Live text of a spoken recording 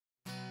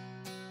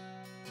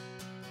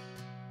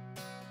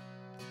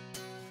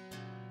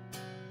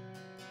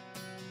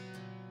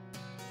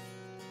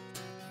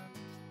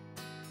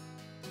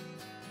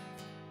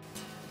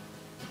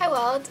Hi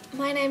world,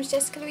 my name is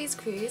Jessica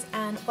Cruse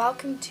and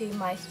welcome to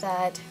my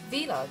third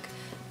vlog.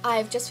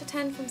 I've just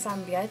returned from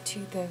Zambia to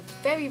the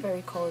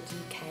very cold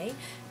UK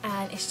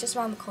and it's just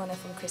around the corner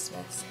from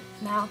Christmas.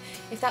 Now,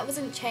 if that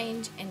wasn't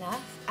change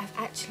enough, I've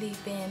actually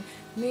been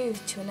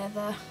moved to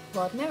another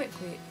World Merit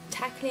group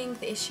tackling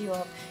the issue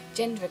of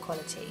gender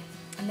equality,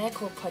 and they're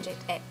called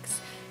Project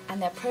X,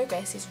 and their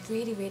progress is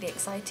really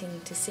exciting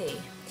to see.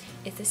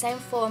 It's the same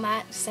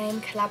format,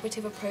 same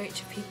collaborative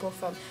approach of people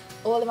from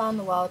all around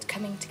the world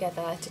coming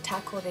together to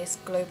tackle this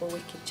global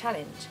wicked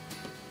challenge.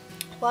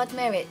 World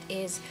Merit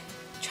is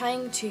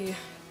trying to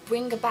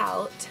bring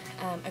about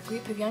a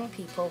group of young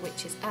people,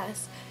 which is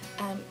us,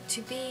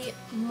 to be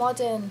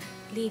modern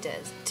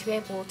leaders, to be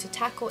able to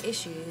tackle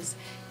issues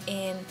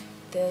in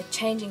the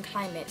changing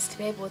climates, to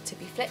be able to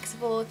be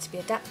flexible, to be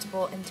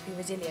adaptable and to be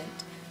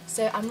resilient.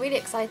 So I'm really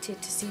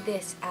excited to see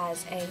this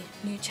as a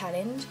new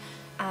challenge,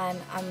 and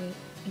I'm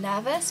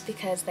nervous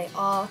because they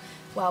are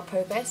well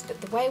progressed,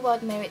 but the way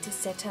World Merit is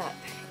set up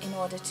in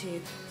order to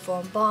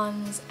form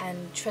bonds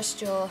and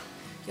trust your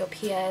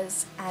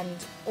peers and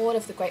all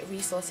of the great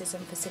resources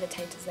and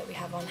facilitators that we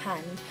have on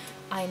hand,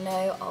 I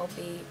know I'll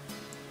be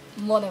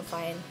more than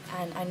fine,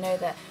 and I know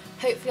that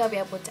hopefully I'll be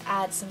able to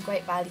add some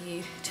great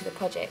value to the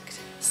project.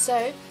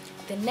 So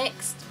the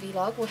next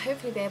vlog will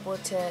hopefully be able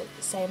to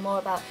say more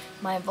about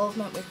my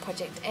involvement with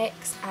Project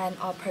X and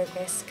our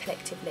progress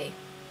collectively.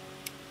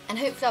 And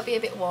hopefully I'll be a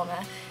bit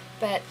warmer,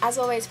 but as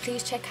always,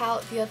 please check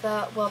out the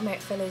other World Merit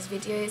Fellows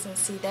videos and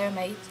see their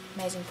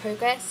amazing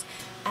progress.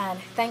 And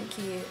thank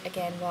you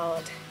again,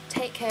 world.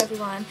 Take care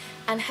everyone,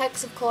 and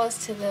hugs of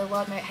course to the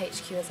World Merit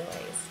HQ as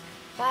always.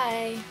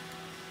 Bye!